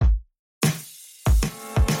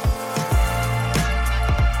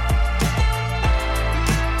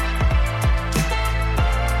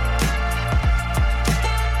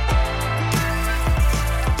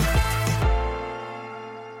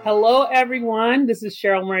everyone. This is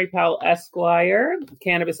Cheryl Murray Powell, Esquire,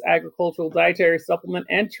 cannabis agricultural dietary supplement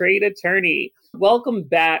and trade attorney. Welcome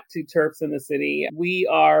back to Terps in the City. We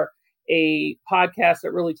are a podcast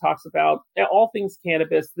that really talks about all things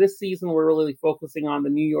cannabis. This season, we're really focusing on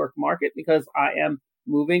the New York market because I am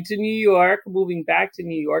moving to New York, moving back to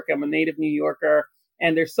New York. I'm a native New Yorker,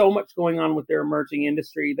 and there's so much going on with their emerging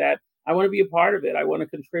industry that I want to be a part of it. I want to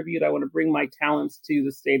contribute. I want to bring my talents to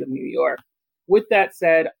the state of New York. With that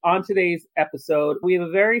said, on today's episode, we have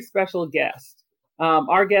a very special guest.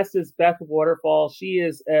 Our guest is Beth Waterfall. She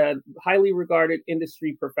is a highly regarded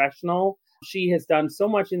industry professional. She has done so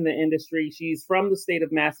much in the industry. She's from the state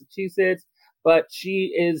of Massachusetts, but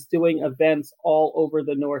she is doing events all over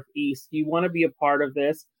the Northeast. You want to be a part of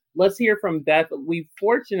this? Let's hear from Beth. We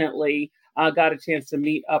fortunately got a chance to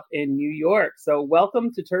meet up in New York. So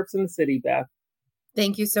welcome to Terps in the City, Beth.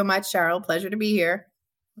 Thank you so much, Cheryl. Pleasure to be here.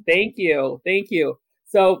 Thank you.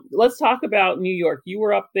 So let's talk about New York. You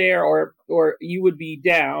were up there, or you would be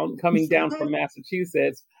coming down from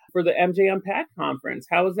Massachusetts for the MJ Unpack conference.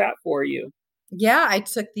 How was that for you? Yeah, I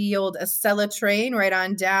took the old Acela train right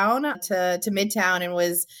on down to Midtown and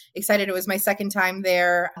was excited. It was my second time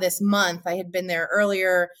there this month. I had been there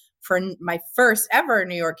earlier for my first ever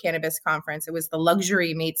New York Cannabis Conference. It was the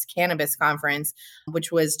Luxury Meets Cannabis Conference,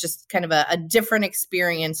 which was just kind of a different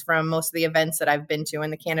experience from most of the events that I've been to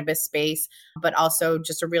in the cannabis space, but also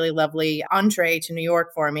just a really lovely entree to New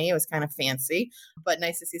York for me. It was kind of fancy, but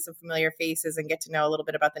nice to see some familiar faces and get to know a little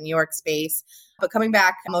bit about the New York space. But coming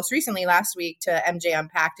back most recently last week to MJ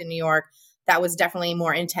Unpacked in New York, that was definitely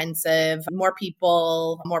more intensive, more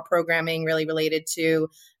people, more programming really related to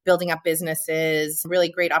building up businesses, really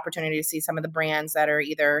great opportunity to see some of the brands that are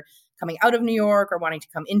either coming out of New York or wanting to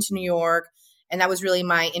come into New York. And that was really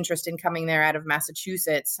my interest in coming there out of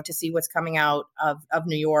Massachusetts to see what's coming out of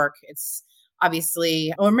New York. It's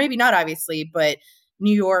obviously, or maybe not obviously, but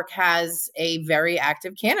New York has a very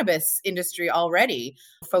active cannabis industry already.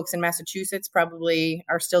 Folks in Massachusetts probably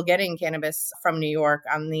are still getting cannabis from New York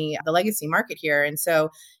on the legacy market here. And so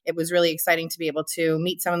it was really exciting to be able to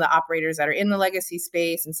meet some of the operators that are in the legacy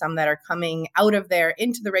space and some that are coming out of there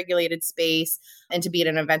into the regulated space, and to be at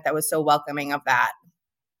an event that was so welcoming of that.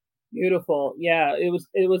 Beautiful. Yeah,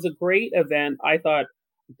 it was a great event. I thought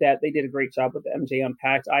that they did a great job with the MJ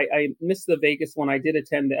Unpacked. I missed the Vegas one. I did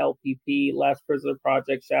attend the LPP, Last Prisoner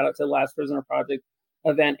Project. Shout out to Last Prisoner Project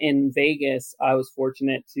event in Vegas. I was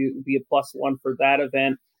fortunate to be a +1 for that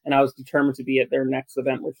event, and I was determined to be at their next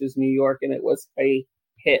event, which is New York, and it was a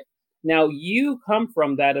hit. Now, you come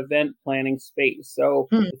from that event planning space. So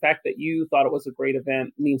the fact that you thought it was a great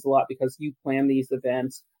event means a lot because you plan these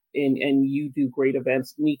events. And you do great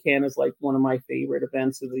events. NeCann is like one of my favorite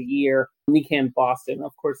events of the year. NeCann Boston.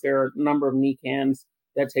 Of course, there are a number of NeCanns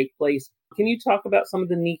that take place. Can you talk about some of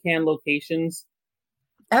the NeCann locations?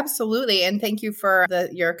 Absolutely. And thank you for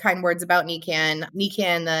your kind words about NeCann.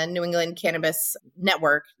 NeCann, the New England Cannabis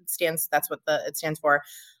Network, that's what it stands for.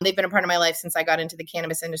 They've been a part of my life since I got into the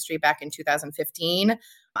cannabis industry back in 2015.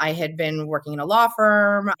 I had been working in a law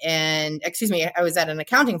firm I was at an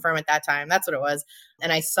accounting firm at that time. That's what it was.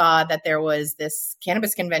 And I saw that there was this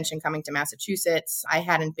cannabis convention coming to Massachusetts. I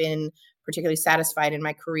hadn't been particularly satisfied in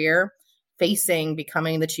my career facing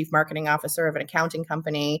becoming the chief marketing officer of an accounting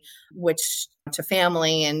company, which to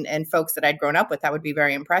family and folks that I'd grown up with, that would be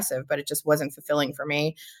very impressive, but it just wasn't fulfilling for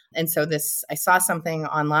me. And so I saw something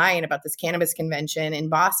online about this cannabis convention in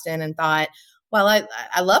Boston and thought, well,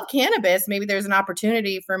 I love cannabis. Maybe there's an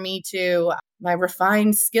opportunity for me to my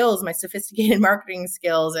refined skills, my sophisticated marketing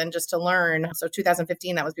skills, and just to learn. So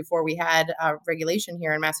 2015, that was before we had regulation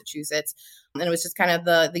here in Massachusetts. And it was just kind of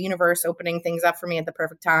the universe opening things up for me at the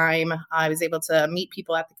perfect time. I was able to meet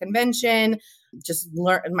people at the convention, just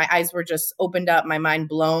learn. My eyes were just opened up, my mind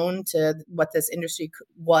blown to what this industry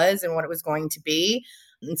was and what it was going to be.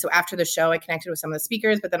 And so after the show, I connected with some of the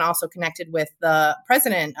speakers, but then also connected with the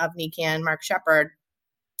president of NeCann, Mark Shepard,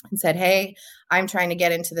 and said, hey, I'm trying to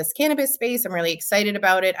get into this cannabis space. I'm really excited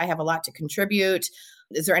about it. I have a lot to contribute.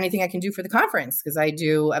 Is there anything I can do for the conference? Because I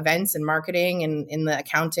do events and marketing and in the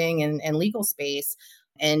accounting and legal space.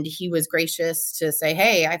 And he was gracious to say,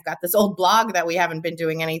 hey, I've got this old blog that we haven't been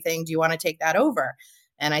doing anything. Do you want to take that over?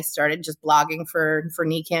 And I started just blogging for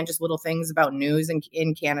NeCann, just little things about news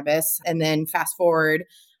in cannabis. And then fast forward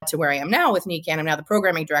to where I am now with NeCann. I'm now the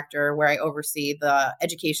programming director where I oversee the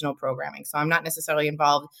educational programming. So I'm not necessarily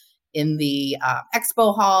involved in the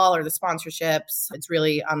expo hall or the sponsorships. It's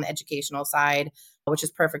really on the educational side, which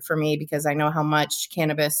is perfect for me because I know how much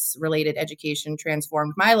cannabis-related education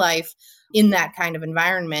transformed my life in that kind of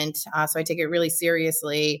environment. So I take it really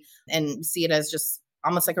seriously and see it as just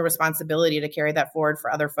almost like a responsibility to carry that forward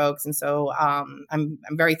for other folks. And so I'm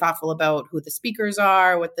very thoughtful about who the speakers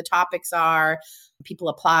are, what the topics are. People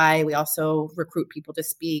apply. We also recruit people to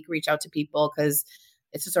speak, reach out to people, because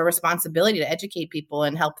it's just a responsibility to educate people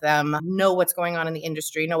and help them know what's going on in the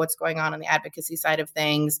industry, know what's going on the advocacy side of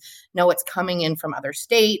things, know what's coming in from other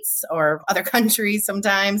states or other countries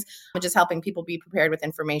sometimes, and just helping people be prepared with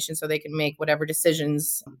information so they can make whatever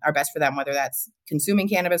decisions are best for them, whether that's consuming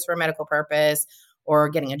cannabis for a medical purpose or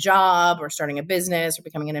getting a job or starting a business or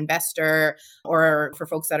becoming an investor, or for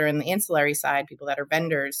folks that are in the ancillary side, people that are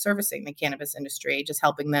vendors servicing the cannabis industry, just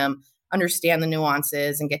helping them understand the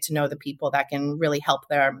nuances and get to know the people that can really help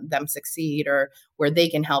them succeed, or where they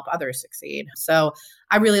can help others succeed. So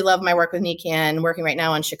I really love my work with NeCann, working right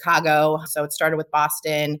now in Chicago. So it started with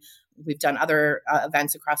Boston. We've done other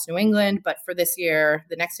events across New England, but for this year,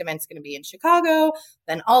 the next event's going to be in Chicago,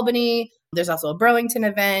 then Albany. There's also a Burlington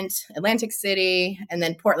event, Atlantic City, and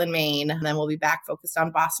then Portland, Maine. And then we'll be back focused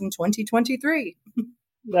on Boston 2023.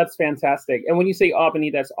 That's fantastic. And when you say Albany,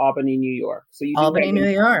 that's Albany, New York. So you Albany, New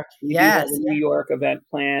York. Yes. New York event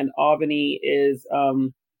plan. Albany is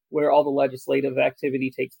where all the legislative activity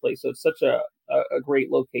takes place. So it's such a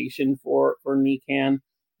great location for NeCann.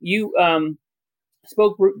 You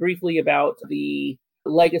spoke briefly about the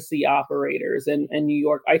legacy operators in New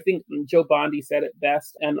York. I think Joe Bondi said it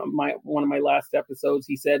best. And one of my last episodes,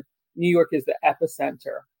 he said, New York is the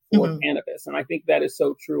epicenter for cannabis. And I think that is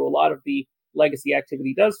so true. A lot of the legacy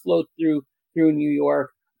activity does flow through New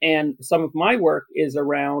York. And some of my work is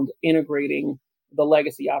around integrating the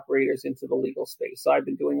legacy operators into the legal space. So I've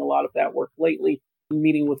been doing a lot of that work lately,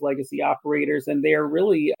 meeting with legacy operators, and they're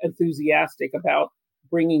really enthusiastic about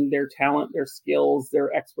bringing their talent, their skills,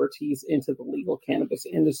 their expertise into the legal cannabis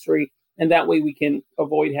industry. And that way we can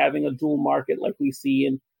avoid having a dual market like we see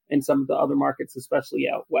in some of the other markets, especially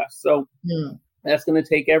out west. So that's going to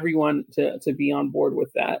take everyone to be on board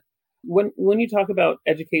with that. When you talk about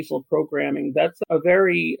educational programming,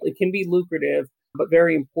 it can be lucrative, but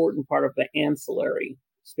very important part of the ancillary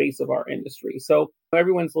space of our industry. So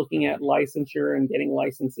everyone's looking at licensure and getting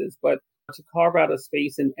licenses, but to carve out a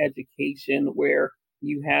space in education where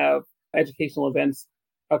you have educational events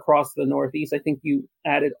across the Northeast. I think you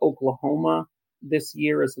added Oklahoma this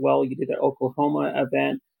year as well. You did an Oklahoma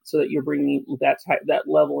event so that you're bringing that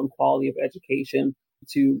level and quality of education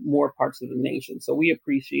to more parts of the nation. So we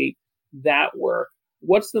appreciate that work.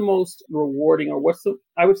 What's the most rewarding, or what's the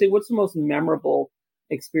most memorable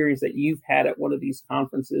experience that you've had at one of these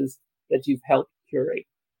conferences that you've helped curate?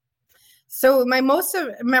 So my most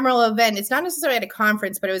memorable event, it's not necessarily at a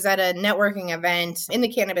conference, but it was at a networking event in the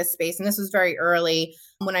cannabis space. And this was very early.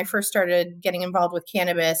 When I first started getting involved with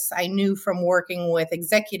cannabis, I knew from working with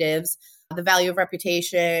executives the value of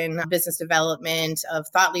reputation, business development, of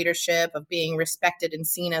thought leadership, of being respected and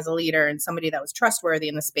seen as a leader and somebody that was trustworthy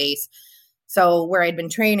in the space. So where I'd been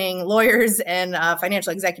training lawyers and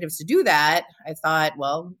financial executives to do that, I thought,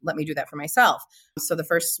 well, let me do that for myself. So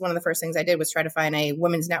one of the first things I did was try to find a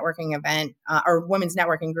women's networking event or women's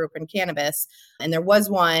networking group in cannabis. And there was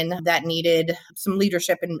one that needed some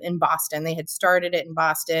leadership in Boston. They had started it in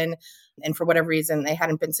Boston, and for whatever reason, they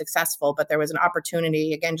hadn't been successful. But there was an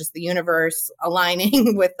opportunity, again, just the universe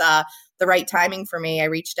aligning with the right timing for me. I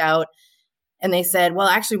reached out. And they said, well,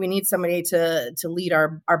 actually, we need somebody to lead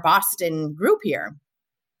our Boston group here.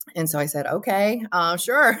 And so I said, okay,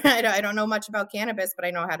 sure. I don't know much about cannabis, but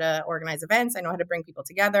I know how to organize events. I know how to bring people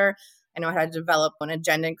together. I know how to develop an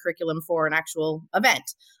agenda and curriculum for an actual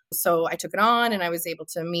event. So I took it on, and I was able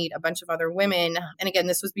to meet a bunch of other women. And again,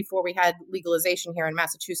 this was before we had legalization here in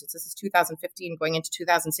Massachusetts. This is 2015 going into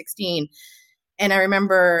 2016. And I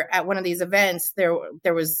remember at one of these events,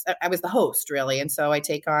 I was the host, really. And so I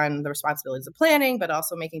take on the responsibilities of planning, but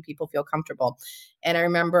also making people feel comfortable. And I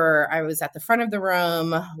remember I was at the front of the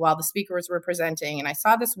room while the speakers were presenting, and I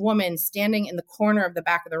saw this woman standing in the corner of the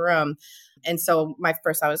back of the room. And so my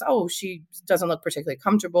first thought was, she doesn't look particularly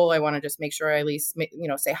comfortable. I want to just make sure I at least,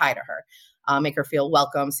 say hi to her, make her feel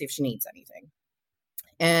welcome, see if she needs anything.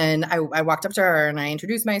 And I walked up to her and I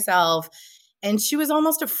introduced myself. And she was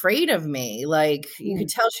almost afraid of me. Like, you could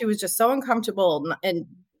tell she was just so uncomfortable and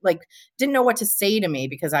like didn't know what to say to me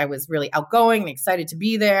because I was really outgoing and excited to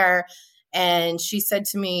be there. And she said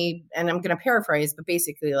to me, and I'm going to paraphrase, but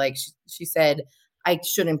basically like she said, I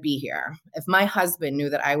shouldn't be here. If my husband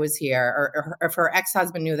knew that I was here, or if her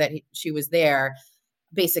ex-husband knew that she was there,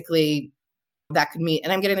 basically that could mean,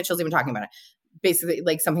 and I'm getting the chills even talking about it. Basically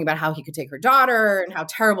like something about how he could take her daughter and how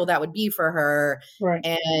terrible that would be for her. Right.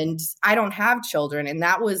 And I don't have children. And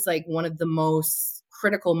that was like one of the most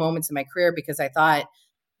critical moments in my career, because I thought,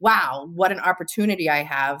 wow, what an opportunity I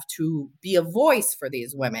have to be a voice for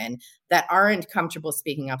these women that aren't comfortable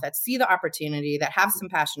speaking up, that see the opportunity, that have some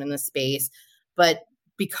passion in the space, but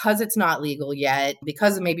because it's not legal yet,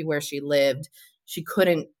 because of maybe where she lived, she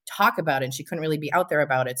couldn't talk about it and she couldn't really be out there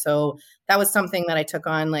about it. So that was something that I took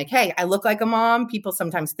on, like, hey, I look like a mom. People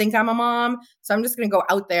sometimes think I'm a mom. So I'm just going to go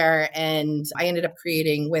out there. And I ended up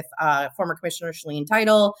creating with former Commissioner Shalene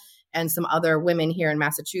Title and some other women here in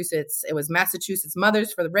Massachusetts. It was Massachusetts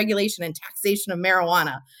Mothers for the Regulation and Taxation of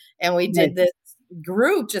Marijuana. And we did this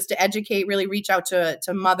group just to educate, really reach out to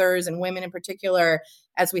mothers and women in particular,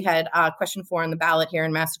 as we had question 4 on the ballot here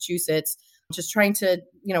in Massachusetts, just trying to,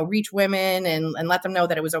 reach women and let them know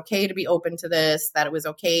that it was okay to be open to this, that it was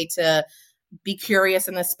okay to be curious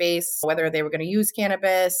in the space, whether they were going to use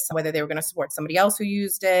cannabis, whether they were going to support somebody else who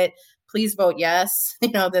used it. Please vote yes.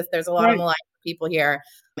 There's a lot on the line for people here.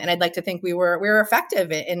 And I'd like to think we were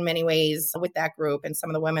effective in many ways with that group. And some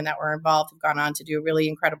of the women that were involved have gone on to do really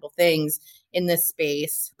incredible things in this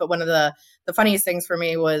space. But one of the funniest things for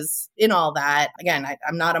me was in all that, again,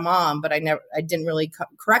 I'm not a mom, but I didn't really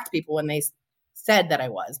correct people when they said that I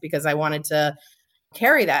was, because I wanted to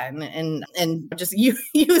carry that and just use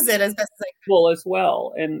it as best as I could. Well, as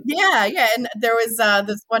well. And yeah. And there was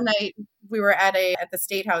this one night we were at the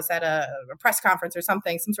State House at a press conference or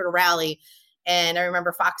something, some sort of rally. And I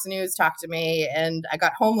remember Fox News talked to me, and I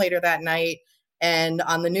got home later that night, and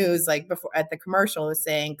on the news, like before at the commercial, it was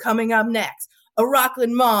saying, coming up next, a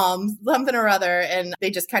Rockland mom, something or other. And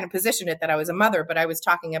they just kind of positioned it that I was a mother, but I was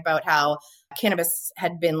talking about how cannabis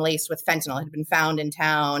had been laced with fentanyl, had been found in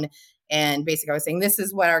town. And basically I was saying, this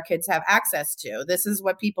is what our kids have access to. This is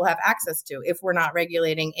what people have access to if we're not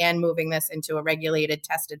regulating and moving this into a regulated,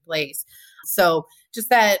 tested place. So just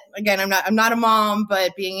that, again, I'm not a mom,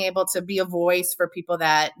 but being able to be a voice for people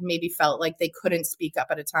that maybe felt like they couldn't speak up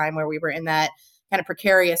at a time where we were in that kind of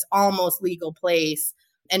precarious, almost legal place.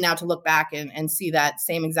 And now to look back and see that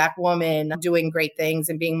same exact woman doing great things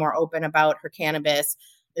and being more open about her cannabis,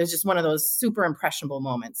 it was just one of those super impressionable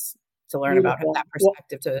moments to learn about that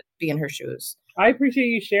perspective, to be in her shoes. I appreciate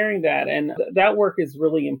you sharing that. And that work is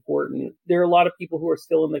really important. There are a lot of people who are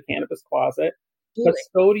still in the cannabis closet. Really?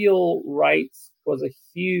 Custodial rights was a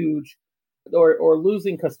huge, or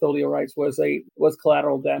losing custodial rights was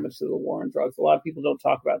collateral damage to the war on drugs. A lot of people don't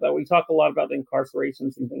talk about that. We talk a lot about the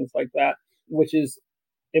incarcerations and things like that, which is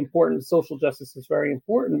important. Social justice is very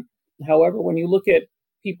important. However, when you look at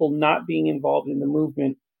people not being involved in the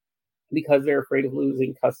movement because they're afraid of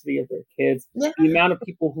losing custody of their kids, the amount of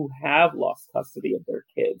people who have lost custody of their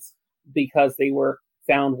kids because they were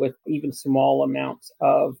found with even small amounts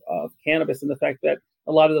of cannabis, and the fact that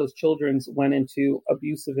a lot of those children went into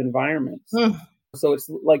abusive environments. So it's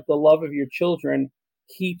like the love of your children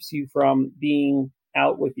keeps you from being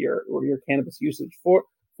out with your cannabis usage.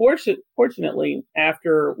 Fortunately,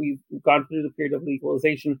 after we've gone through the period of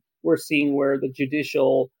legalization, we're seeing where the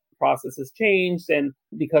judicial process has changed, and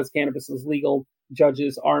because cannabis is legal,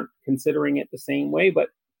 judges aren't considering it the same way, but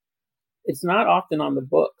it's not often on the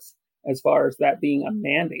books as far as that being a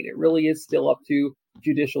mandate. It really is still up to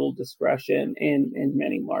judicial discretion in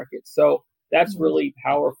many markets. So that's really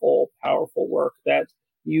powerful work that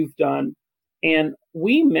you've done. And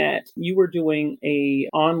we met, you were doing a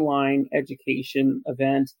online education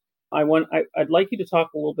event. I'd like you to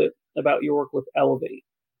talk a little bit about your work with Elevate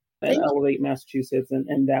and Elevate Massachusetts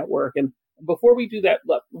and that work. And before we do that,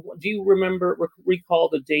 look, do you recall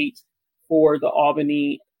the date for the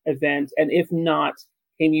Albany event? And if not,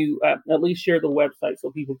 can you at least share the website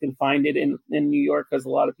so people can find it in New York? Because a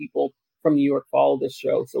lot of people from New York follow this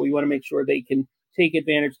show. So we want to make sure they can take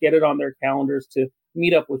advantage, get it on their calendars to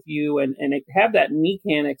meet up with you and have that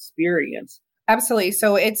NeCann experience. Absolutely.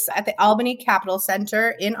 So it's at the Albany Capitol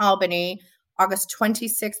Center in Albany, August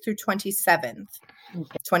 26th through 27th,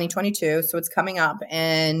 2022. So it's coming up.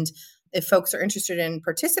 And if folks are interested in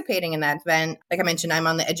participating in that event, like I mentioned, I'm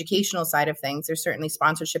on the educational side of things. There's certainly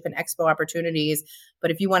sponsorship and expo opportunities.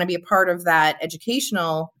 But if you want to be a part of that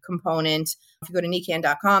educational component, if you go to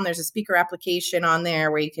NeCann.com, there's a speaker application on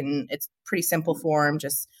there where it's pretty simple form,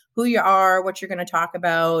 just who you are, what you're going to talk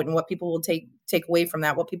about, and what people will take away from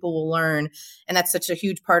that, what people will learn. And that's such a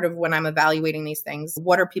huge part of when I'm evaluating these things.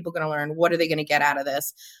 What are people going to learn? What are they going to get out of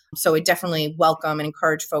this? So I definitely welcome and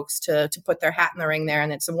encourage folks to put their hat in the ring there.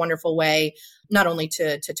 And it's a wonderful way, not only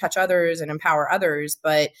to touch others and empower others,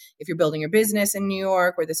 but if you're building your business in New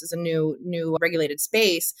York, where this is a new regulated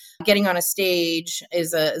space, getting on a stage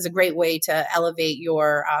is a great way to elevate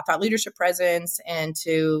your thought leadership presence and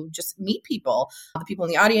to just meet people. The people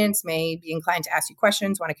in the audience may be inclined to ask you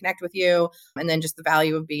questions, want to connect with you. And then just the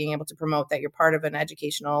value of being able to promote that you're part of an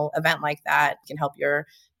educational event like that can help your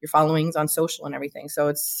your followings on social and everything. So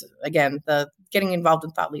it's, again, the getting involved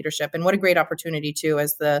in thought leadership. And what a great opportunity too,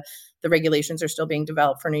 as the regulations are still being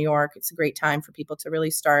developed for New York. It's a great time for people to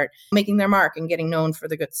really start making their mark and getting known for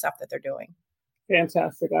the good stuff that they're doing.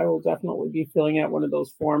 Fantastic. I will definitely be filling out one of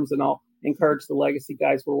those forms, and I'll encourage the legacy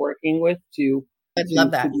guys we're working with to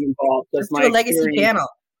love that. To be involved. Let's do a legacy panel.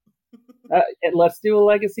 Let's do a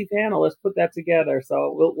legacy panel. Let's put that together.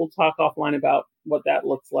 So we'll talk offline about what that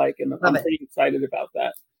looks like, and I'm pretty excited about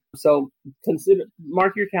that. So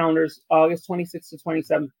mark your calendars, August 26th to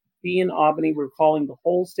 27th, be in Albany. We're calling the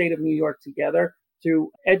whole state of New York together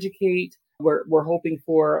to educate. We're hoping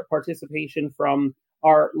for participation from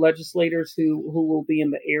our legislators who will be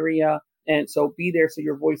in the area. And so be there so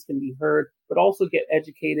your voice can be heard, but also get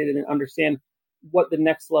educated and understand what the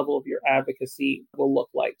next level of your advocacy will look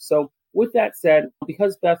like. So with that said,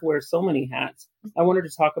 because Beth wears so many hats, I wanted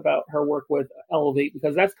to talk about her work with Elevate,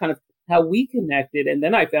 because that's kind of how we connected. And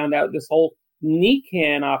then I found out this whole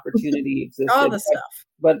NeCann opportunity existed. All the stuff.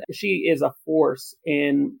 But she is a force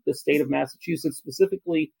in the state of Massachusetts,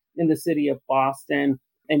 specifically in the city of Boston.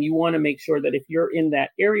 And you want to make sure that if you're in that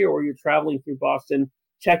area or you're traveling through Boston,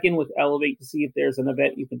 check in with Elevate to see if there's an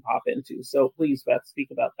event you can pop into. So please, Beth, speak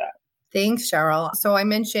about that. Thanks, Cheryl. So I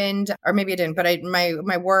mentioned, or maybe I didn't, but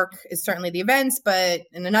my work is certainly the events, but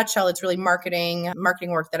in a nutshell, it's really marketing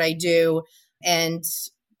work that I do. And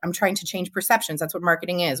I'm trying to change perceptions. That's what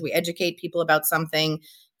marketing is. We educate people about something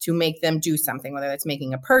to make them do something, whether that's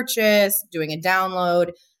making a purchase, doing a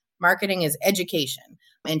download. Marketing is education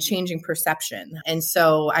and changing perception. And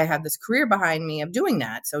so I have this career behind me of doing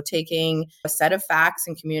that. So taking a set of facts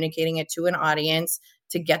and communicating it to an audience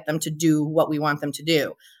to get them to do what we want them to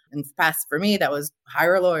do. In the past, for me, that was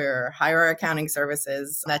hire a lawyer, hire accounting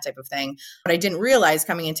services, that type of thing. What I didn't realize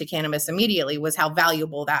coming into cannabis immediately was how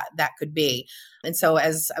valuable that could be. And so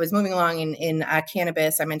as I was moving along in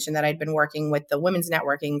cannabis, I mentioned that I'd been working with the women's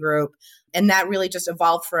networking group. And that really just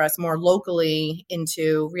evolved for us more locally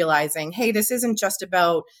into realizing, hey, this isn't just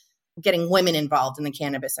about getting women involved in the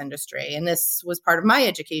cannabis industry. And this was part of my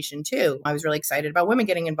education too. I was really excited about women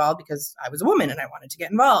getting involved because I was a woman and I wanted to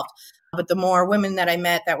get involved. But the more women that I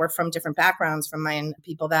met that were from different backgrounds, from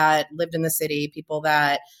people that lived in the city, people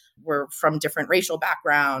that were from different racial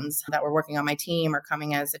backgrounds that were working on my team or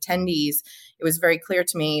coming as attendees, it was very clear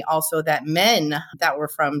to me also that men that were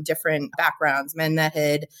from different backgrounds, men that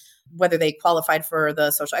had, whether they qualified for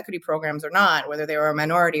the social equity programs or not, whether they were a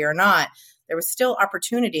minority or not, there was still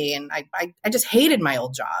opportunity. And I just hated my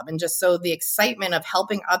old job. And just so the excitement of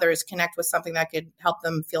helping others connect with something that could help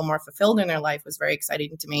them feel more fulfilled in their life was very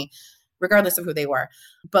exciting to me, regardless of who they were.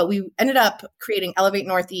 But we ended up creating Elevate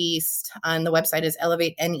Northeast, and the website is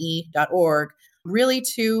elevatene.org, really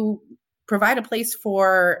to provide a place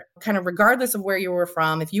for kind of regardless of where you were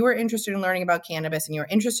from, if you were interested in learning about cannabis and you're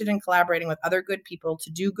interested in collaborating with other good people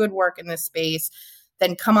to do good work in this space,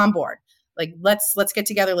 then come on board. Like, let's get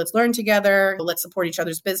together, let's learn together, let's support each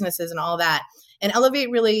other's businesses and all that. And Elevate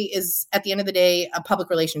really is, at the end of the day, a public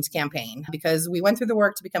relations campaign, because we went through the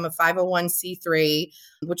work to become a 501c3,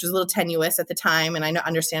 which was a little tenuous at the time. And I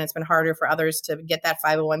understand it's been harder for others to get that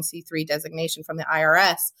 501c3 designation from the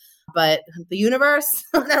IRS. But the universe,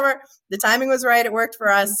 whatever, the timing was right. It worked for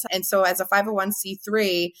us. And so as a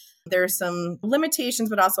 501c3, there are some limitations,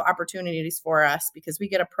 but also opportunities for us, because we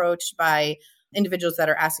get approached by individuals that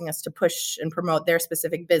are asking us to push and promote their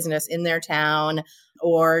specific business in their town,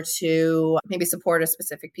 or to maybe support a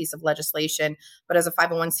specific piece of legislation. But as a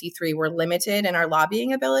 501c3, we're limited in our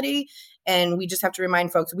lobbying ability. And we just have to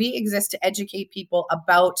remind folks, we exist to educate people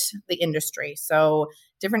about the industry. So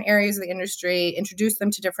different areas of the industry, introduce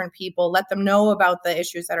them to different people, let them know about the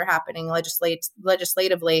issues that are happening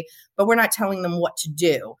legislatively, but we're not telling them what to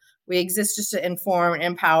do. We exist just to inform and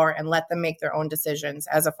empower and let them make their own decisions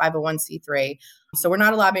as a 501c3. So we're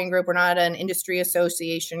not a lobbying group. We're not an industry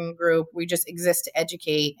association group. We just exist to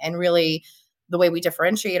educate. And really, the way we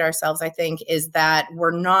differentiate ourselves, I think, is that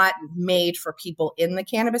we're not made for people in the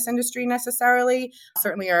cannabis industry necessarily.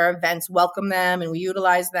 Certainly our events welcome them and we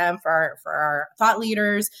utilize them for our thought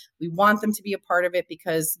leaders. We want them to be a part of it,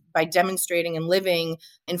 because by demonstrating and living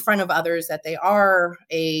in front of others that they are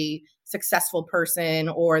a successful person,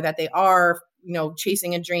 or that they are,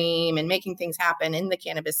 chasing a dream and making things happen in the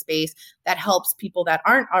cannabis space, that helps people that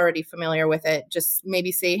aren't already familiar with it just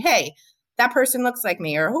maybe say, hey, that person looks like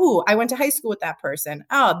me, or, oh, I went to high school with that person.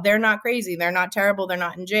 Oh, they're not crazy. They're not terrible. They're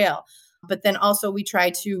not in jail. But then also we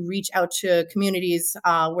try to reach out to communities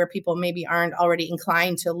where people maybe aren't already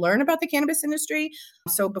inclined to learn about the cannabis industry.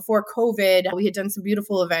 So before COVID, we had done some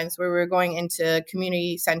beautiful events where we were going into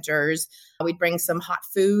community centers. We'd bring some hot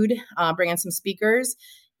food, bring in some speakers.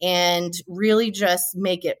 and really just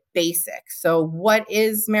make it basic. So what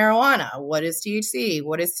is marijuana? What is THC?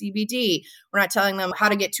 What is CBD? We're not telling them how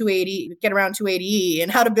to get around 280E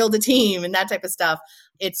and how to build a team and that type of stuff.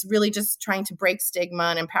 It's really just trying to break stigma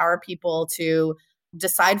and empower people to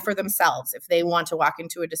decide for themselves if they want to walk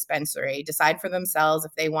into a dispensary, decide for themselves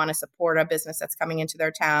if they want to support a business that's coming into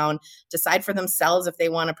their town, decide for themselves if they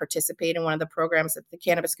want to participate in one of the programs that the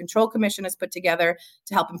Cannabis Control Commission has put together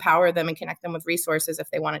to help empower them and connect them with resources if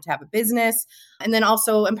they wanted to have a business. And then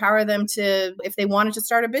also empower them to, if they wanted to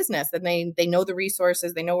start a business, then they know the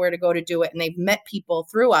resources, they know where to go to do it, and they've met people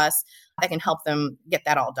through us that can help them get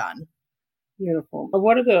that all done. Beautiful.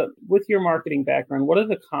 With your marketing background, what are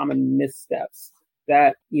the common missteps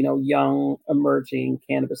that, young emerging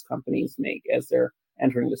cannabis companies make as they're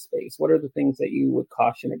entering the space? What are the things that you would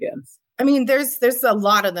caution against? I mean, there's a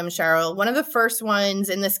lot of them, Cheryl. One of the first ones,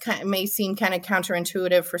 and this may seem kind of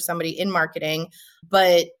counterintuitive for somebody in marketing,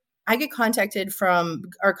 but I get contacted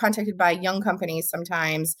by young companies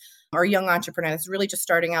sometimes, or young entrepreneurs really just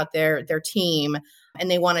starting out their team, and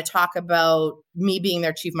they want to talk about me being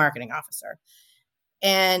their chief marketing officer.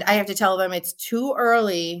 And I have to tell them it's too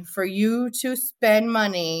early for you to spend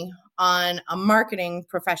money on a marketing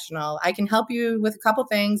professional. I can help you with a couple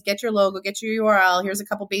things, get your logo, get your URL. Here's a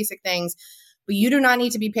couple basic things. But you do not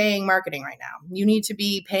need to be paying marketing right now. You need to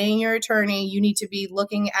be paying your attorney. You need to be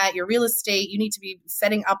looking at your real estate. You need to be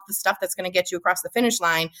setting up the stuff that's going to get you across the finish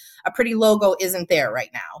line. A pretty logo isn't there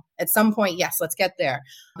right now. At some point, yes, let's get there.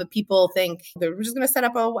 But people think we're just going to set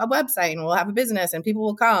up a website and we'll have a business and people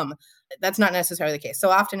will come. That's not necessarily the case.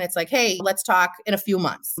 So often it's like, hey, let's talk in a few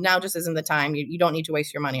months. Now just isn't the time. You don't need to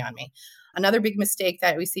waste your money on me. Another big mistake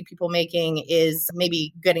that we see people making is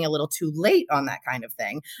maybe getting a little too late on that kind of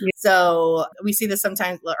thing. Yeah. So we see this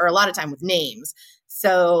sometimes, or a lot of time with names.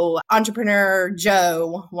 So entrepreneur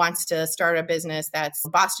Joe wants to start a business that's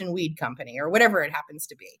Boston Weed Company or whatever it happens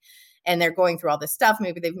to be. And they're going through all this stuff.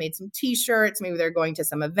 Maybe they've made some t-shirts. Maybe they're going to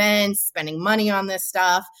some events, spending money on this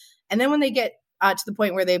stuff. And then when they get to the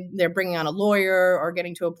point where they're bringing on a lawyer or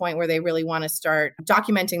getting to a point where they really want to start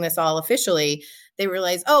documenting this all officially, they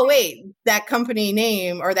realize, oh, wait, that company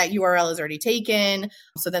name or that URL is already taken.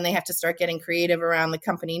 So then they have to start getting creative around the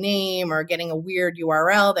company name or getting a weird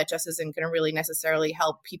URL that just isn't going to really necessarily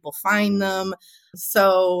help people find them.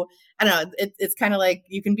 So I don't know, it's kind of like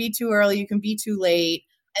you can be too early, you can be too late.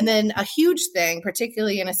 And then a huge thing,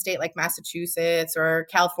 particularly in a state like Massachusetts or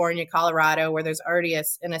California, Colorado, where there's already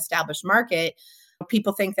an established market,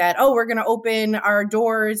 people think that, oh, we're going to open our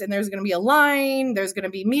doors and there's going to be a line, there's going to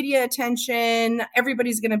be media attention,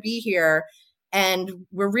 everybody's going to be here. And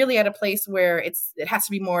we're really at a place where it has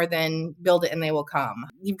to be more than build it and they will come.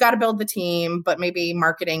 You've got to build the team, but maybe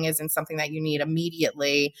marketing isn't something that you need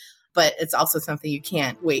immediately, but it's also something you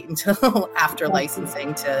can't wait until after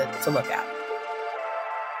licensing to look at.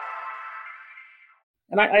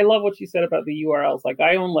 And I love what you said about the URLs. Like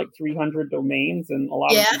I own like 300 domains and a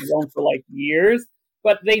lot of them own for like years,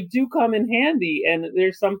 but they do come in handy. And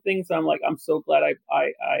there's some things I'm like, I'm so glad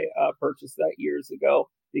I purchased that years ago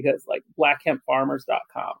because like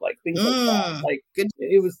blackhempfarmers.com, like things like that. Like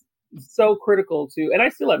it was so critical to, and I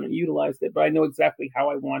still haven't utilized it, but I know exactly how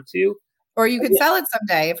I want to. Or you could sell it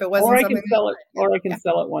someday if it wasn't something. Or I can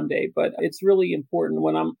sell it one day. But it's really important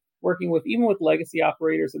when I'm working with, even with legacy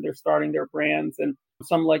operators and they're starting their brands, and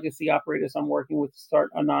some legacy operators I'm working with start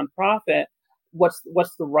a nonprofit, what's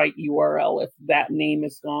the right URL if that name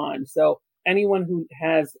is gone? So anyone who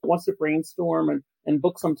wants to brainstorm and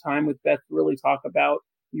book some time with Beth to really talk about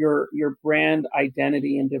your brand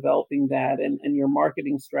identity and developing that and your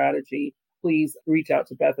marketing strategy, please reach out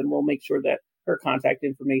to Beth and we'll make sure that her contact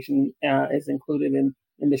information is included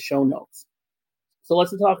in the show notes. So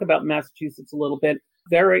let's talk about Massachusetts a little bit.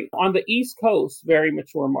 Very on the East Coast, very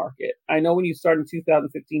mature market. I know when you started in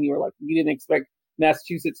 2015, you were like, you didn't expect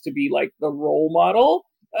Massachusetts to be like the role model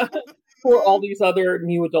for all these other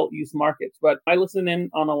new adult use markets. But I listen in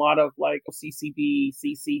on a lot of like CCB,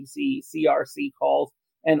 CCC, CRC calls,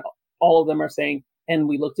 and all of them are saying, and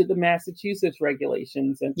we looked at the Massachusetts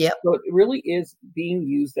regulations. And so it really is being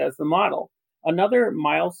used as the model. Another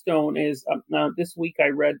milestone is this week I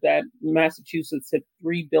read that Massachusetts hit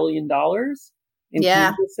 $3 billion in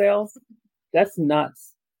cannabis sales. That's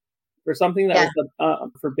nuts for something that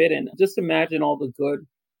was forbidden. Just imagine all the good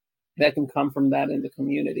that can come from that in the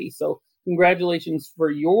community. So congratulations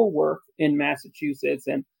for your work in Massachusetts,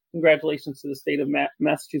 and congratulations to the state of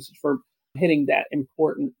Massachusetts for hitting that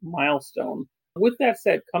important milestone. With that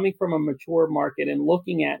said, coming from a mature market and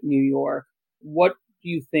looking at New York, what do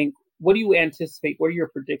you think? What do you anticipate? What are your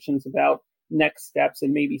predictions about next steps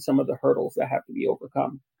and maybe some of the hurdles that have to be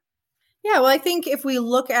overcome? Yeah, well, I think if we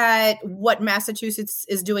look at what Massachusetts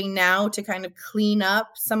is doing now to kind of clean up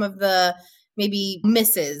some of the maybe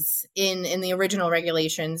misses in the original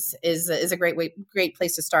regulations is a great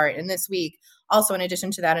place to start. And this week, also in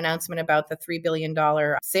addition to that announcement about the $3 billion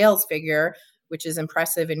sales figure, which is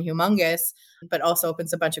impressive and humongous, but also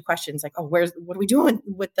opens a bunch of questions like, oh, what are we doing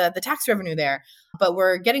with the tax revenue there? But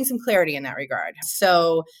we're getting some clarity in that regard.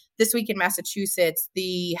 So this week in Massachusetts,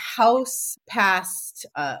 the House passed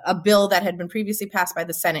a bill that had been previously passed by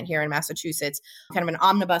the Senate here in Massachusetts, kind of an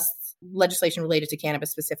omnibus legislation related to cannabis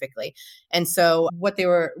specifically. And so what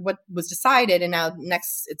was decided, and now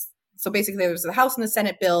so basically there was the House and the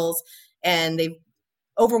Senate bills, and they've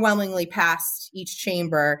overwhelmingly passed each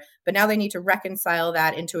chamber, but now they need to reconcile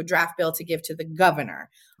that into a draft bill to give to the governor.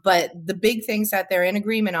 But the big things that they're in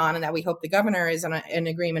agreement on, and that we hope the governor is in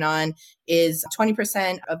agreement on, is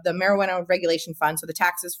 20% of the marijuana regulation fund. So the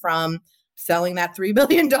taxes from selling that $3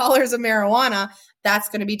 billion of marijuana, that's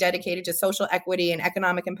going to be dedicated to social equity and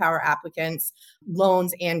economic empower applicants,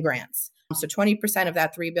 loans and grants. So 20% of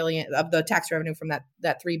that $3 billion of the tax revenue from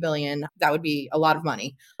that $3 billion, that would be a lot of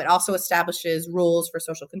money. It also establishes rules for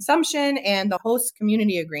social consumption and the host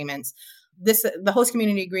community agreements. The host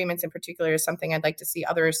community agreements in particular is something I'd like to see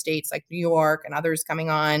other states like New York and others coming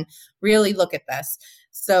on really look at this.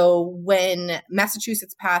 So when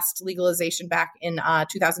Massachusetts passed legalization back in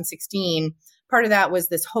 2016, part of that was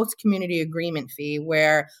this host community agreement fee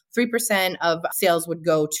where 3% of sales would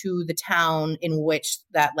go to the town in which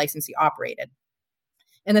that licensee operated.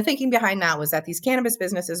 And the thinking behind that was that these cannabis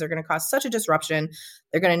businesses are going to cause such a disruption.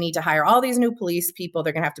 They're going to need to hire all these new police people.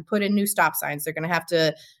 They're going to have to put in new stop signs. They're going to have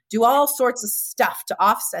to do all sorts of stuff to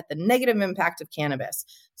offset the negative impact of cannabis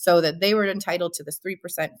so that they were entitled to this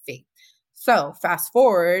 3% fee. So fast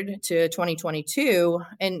forward to 2022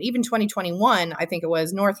 and even 2021, I think it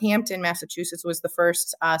was Northampton, Massachusetts was the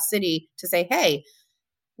first city to say, hey,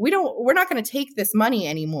 we're not going to take this money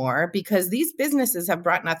anymore because these businesses have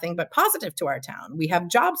brought nothing but positive to our town. We have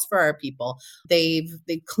jobs for our people. They've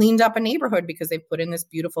cleaned up a neighborhood because they've put in this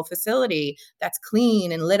beautiful facility that's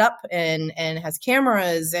clean and lit up and has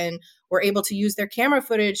cameras, and we're able to use their camera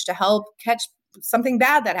footage to help catch something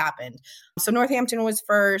bad that happened. So Northampton was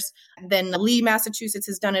first. Then Lee, Massachusetts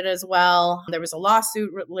has done it as well. There was a lawsuit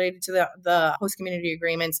related to the host community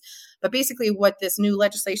agreements. But basically what this new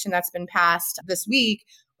legislation that's been passed this week,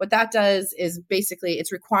 what that does is basically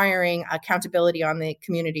it's requiring accountability on the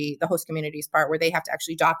community, the host community's part, where they have to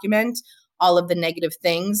actually document all of the negative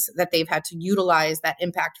things that they've had to utilize that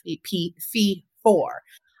impact fee for.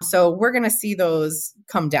 So we're going to see those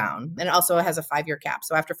come down. And it also has a 5-year cap.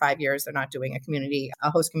 So after 5 years, they're not doing a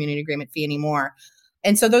host community agreement fee anymore.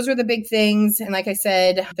 And so those are the big things. And like I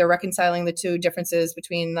said, they're reconciling the two differences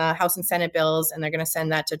between the House and Senate bills, and they're going to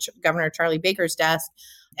send that to Governor Charlie Baker's desk.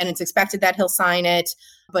 And it's expected that he'll sign it.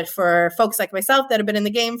 But for folks like myself that have been in the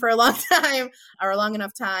game for a long time or a long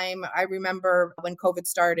enough time, I remember when COVID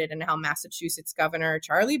started and how Massachusetts Governor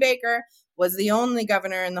Charlie Baker was the only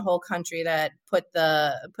governor in the whole country that put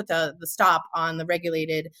the stop on the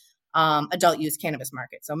regulated adult use cannabis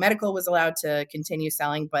market. So medical was allowed to continue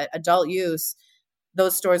selling, but adult use,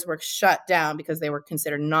 those stores were shut down because they were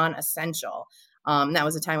considered non-essential. That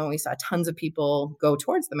was a time when we saw tons of people go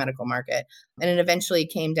towards the medical market. And it eventually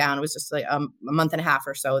came down. It was just like a month and a half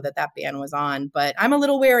or so that ban was on. But I'm a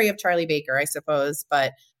little wary of Charlie Baker, I suppose,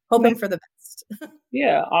 but hoping for the best.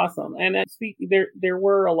 Yeah, awesome. And there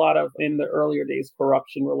were a lot of, in the earlier days,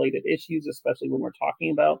 corruption related issues, especially when we're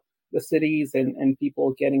talking about the cities and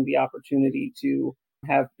people getting the opportunity to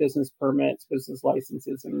have business permits, business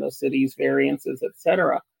licenses in those cities, variances,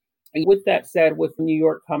 etc. And with that said, with New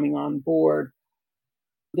York coming on board,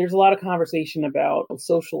 there's a lot of conversation about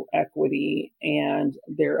social equity and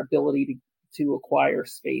their ability to acquire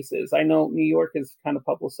spaces. I know New York has kind of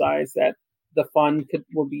publicized that the fund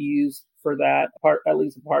will be used for that part, at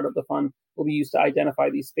least a part of the fund will be used to identify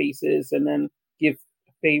these spaces and then give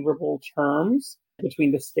favorable terms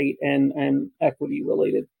between the state and equity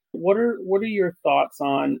related. What are your thoughts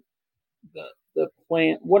on the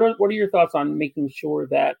plan? What are your thoughts on making sure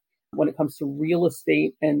that when it comes to real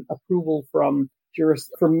estate and approval from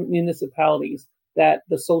municipalities, that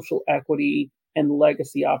the social equity and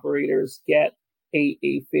legacy operators get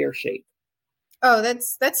a fair shake? Oh,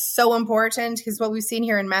 that's so important, because what we've seen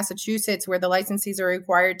here in Massachusetts, where the licensees are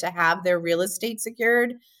required to have their real estate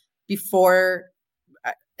secured before,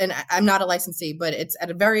 and I'm not a licensee, but it's at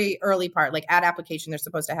a very early part, like at application, they're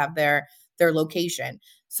supposed to have their location.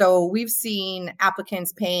 So we've seen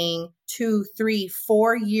applicants paying 2, 3,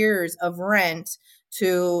 4 years of rent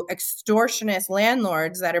to extortionist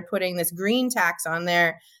landlords that are putting this green tax on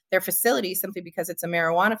their facility simply because it's a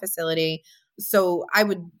marijuana facility. So I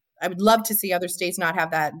would love to see other states not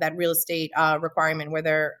have that real estate requirement where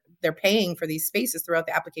they're paying for these spaces throughout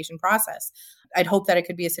the application process. I'd hope that it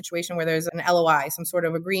could be a situation where there's an LOI, some sort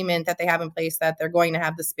of agreement that they have in place that they're going to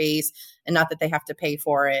have the space and not that they have to pay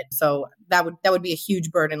for it. So that would be a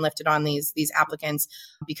huge burden lifted on these applicants,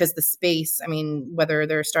 because the space, I mean, whether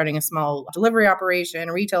they're starting a small delivery operation,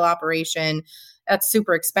 a retail operation, that's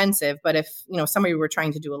super expensive. But if, somebody were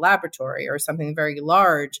trying to do a laboratory or something very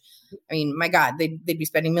large, I mean, my God, they'd be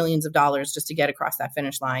spending millions of dollars just to get across that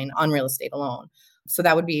finish line on real estate alone. So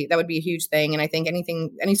that would be a huge thing. And I think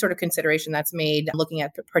any sort of consideration that's made looking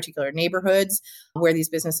at particular neighborhoods where these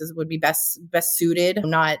businesses would be best suited,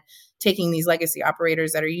 not taking these legacy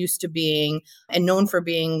operators that are used to being and known for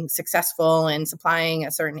being successful and supplying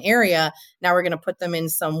a certain area. Now we're going to put them in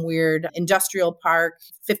some weird industrial park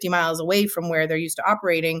 50 miles away from where they're used to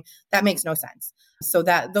operating. That makes no sense. So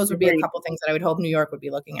those would be a couple of things that I would hope New York would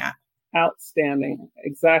be looking at. Outstanding.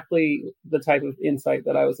 Exactly the type of insight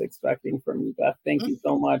that I was expecting from you, Beth. Thank you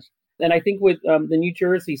so much. And I think with the New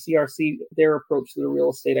Jersey CRC, their approach to the real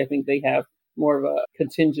estate, I think they have more of a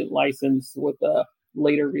contingent license with a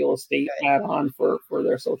later real estate add-on for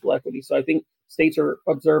their social equity. So I think states are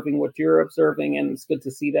observing what you're observing, and it's good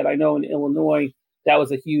to see that. I know in Illinois, that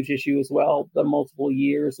was a huge issue as well, the multiple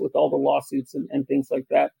years with all the lawsuits and things like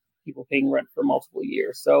that, people paying rent for multiple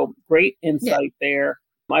years. So great insight there.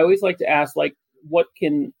 I always like to ask, what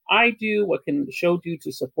can I do? What can the show do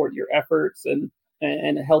to support your efforts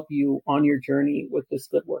and help you on your journey with this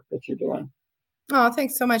good work that you're doing? Oh,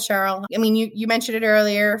 thanks so much, Cheryl. I mean, you mentioned it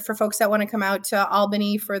earlier. For folks that want to come out to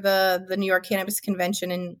Albany for the New York Cannabis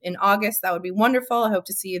Convention in August, that would be wonderful. I hope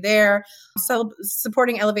to see you there. So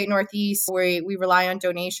supporting Elevate Northeast, we rely on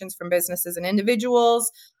donations from businesses and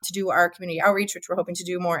individuals to do our community outreach, which we're hoping to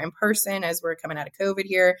do more in person as we're coming out of COVID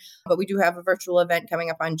here. But we do have a virtual event coming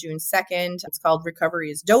up on June 2nd. It's called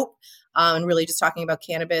Recovery is Dope. And really just talking about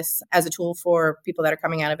cannabis as a tool for people that are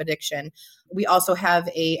coming out of addiction. We also have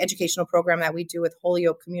a educational program that we do with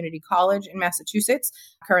Holyoke Community College in Massachusetts.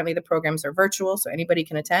 Currently, the programs are virtual, so anybody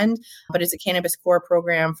can attend, but it's a cannabis core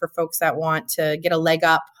program for folks that want to get a leg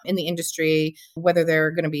up in the industry, whether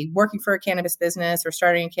they're going to be working for a cannabis business or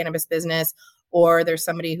starting a cannabis business, or there's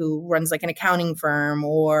somebody who runs like an accounting firm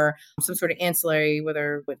or some sort of ancillary,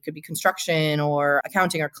 whether it could be construction or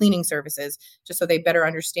accounting or cleaning services, just so they better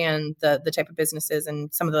understand the type of businesses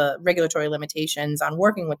and some of the regulatory limitations on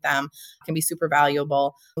working with them can be super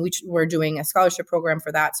valuable. We're doing a scholarship program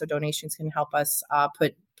for that, so donations can help us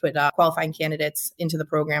put qualifying candidates into the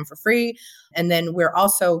program for free. And then we're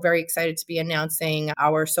also very excited to be announcing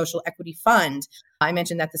our social equity fund. I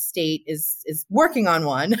mentioned that the state is working on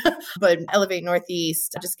one, but Elevate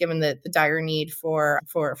Northeast, just given the dire need for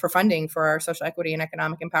funding for our social equity and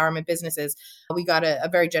economic empowerment businesses, we got a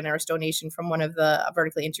very generous donation from one of the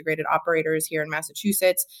vertically integrated operators here in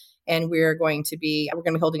Massachusetts. And we're going to be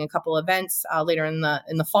holding a couple events later in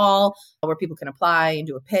the fall where people can apply and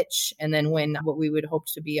do a pitch and then win what we would hope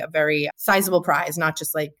to be a very sizable prize, not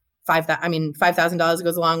just like $5,000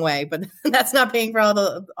 goes a long way, but that's not paying for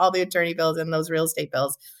all the attorney bills and those real estate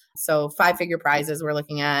bills. So 5-figure prizes we're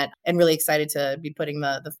looking at, and really excited to be putting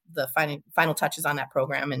the final touches on that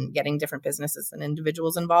program and getting different businesses and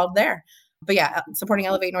individuals involved there. But yeah, supporting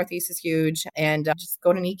Elevate Northeast is huge, and just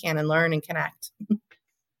go to NeCann and learn and connect.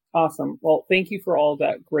 Awesome. Well, thank you for all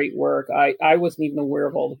that great work. I wasn't even aware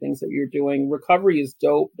of all the things that you're doing. Recovery is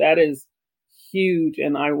dope. That is huge,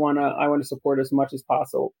 and I wanna support as much as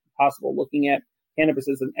possible. Looking at cannabis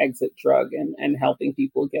as an exit drug and helping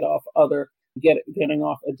people getting off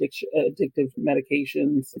addictive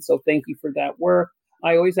medications. So thank you for that work.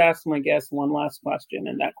 I always ask my guests one last question,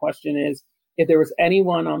 and that question is, if there was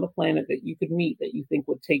anyone on the planet that you could meet that you think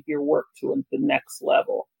would take your work to the next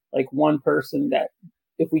level, like one person that,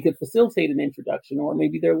 if we could facilitate an introduction, or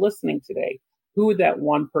maybe they're listening today, who would that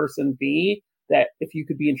one person be that if you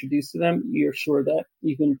could be introduced to them, you're sure that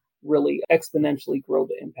you can really exponentially grow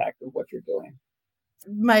the impact of what you're doing?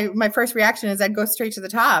 My first reaction is I'd go straight to the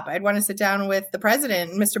top. I'd want to sit down with the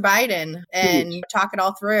president, Mr. Biden, and talk it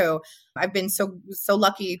all through. I've been so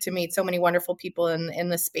lucky to meet so many wonderful people in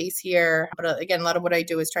the space here. But again, a lot of what I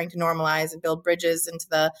do is trying to normalize and build bridges into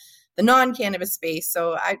the non-cannabis space.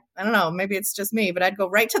 So I don't know, maybe it's just me, but I'd go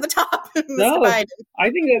right to the top, Mr. Biden. I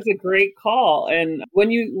think that's a great call. And when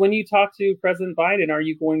you talk to President Biden, are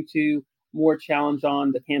you going to more challenge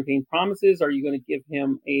on the campaign promises? Are you going to give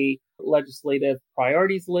him a legislative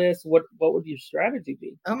priorities list? What would your strategy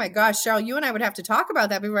be? Oh my gosh, Cheryl, you and I would have to talk about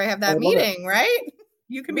that before I have that meeting, right?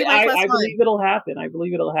 You can be like Les I Hunt. believe it'll happen. I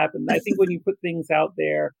believe it'll happen. I think when you put things out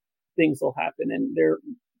there, things will happen. And they're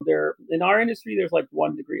in our industry, there's like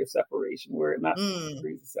 1 degree of separation. We're not 6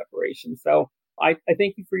 degrees of separation. So I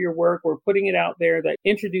thank you for your work. We're putting it out there that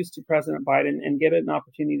introduce to President Biden and get an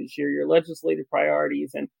opportunity to share your legislative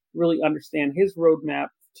priorities and really understand his roadmap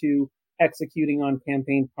to executing on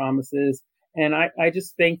campaign promises. And I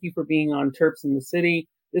just thank you for being on Terps in the City.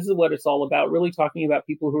 This is what it's all about, really talking about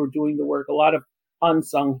people who are doing the work, a lot of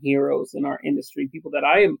unsung heroes in our industry, people that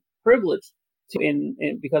I am privileged to in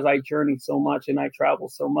because I journey so much and I travel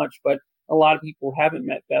so much. But a lot of people haven't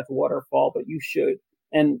met Beth Waterfall, but you should.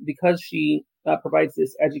 And because she provides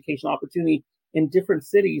this educational opportunity in different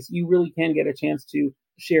cities, you really can get a chance to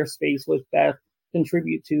share space with Beth,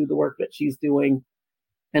 contribute to the work that she's doing,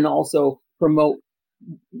 and also promote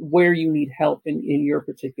where you need help in your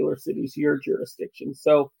particular cities, your jurisdiction.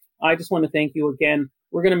 So I just want to thank you again.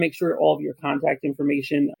 We're going to make sure all of your contact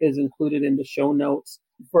information is included in the show notes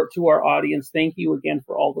to our audience. Thank you again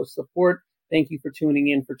for all the support. Thank you for tuning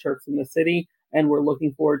in for Terps in the City. And we're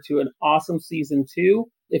looking forward to an awesome season 2.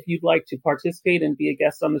 If you'd like to participate and be a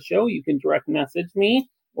guest on the show, you can direct message me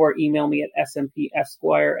or email me at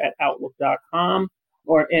smpesquire@outlook.com.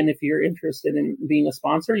 And if you're interested in being a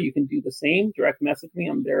sponsor, you can do the same. Direct message me.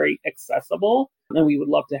 I'm very accessible, and we would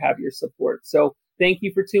love to have your support. So thank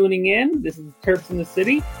you for tuning in. This is Terps in the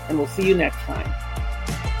City, and we'll see you next time.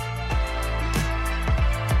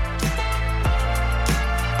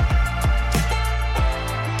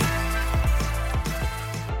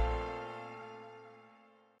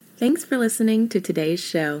 Thanks for listening to today's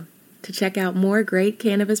show. To check out more great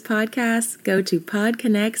cannabis podcasts, go to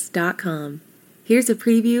podconnects.com. Here's a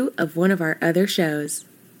preview of one of our other shows.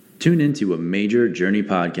 Tune into a Major Journey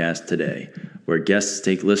podcast today, where guests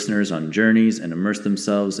take listeners on journeys and immerse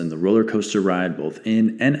themselves in the roller coaster ride both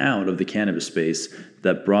in and out of the cannabis space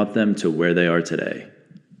that brought them to where they are today.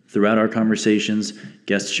 Throughout our conversations,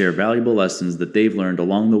 guests share valuable lessons that they've learned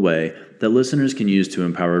along the way that listeners can use to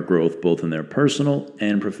empower growth both in their personal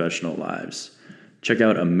and professional lives. Check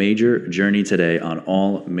out A Major Journey today on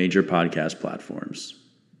all major podcast platforms.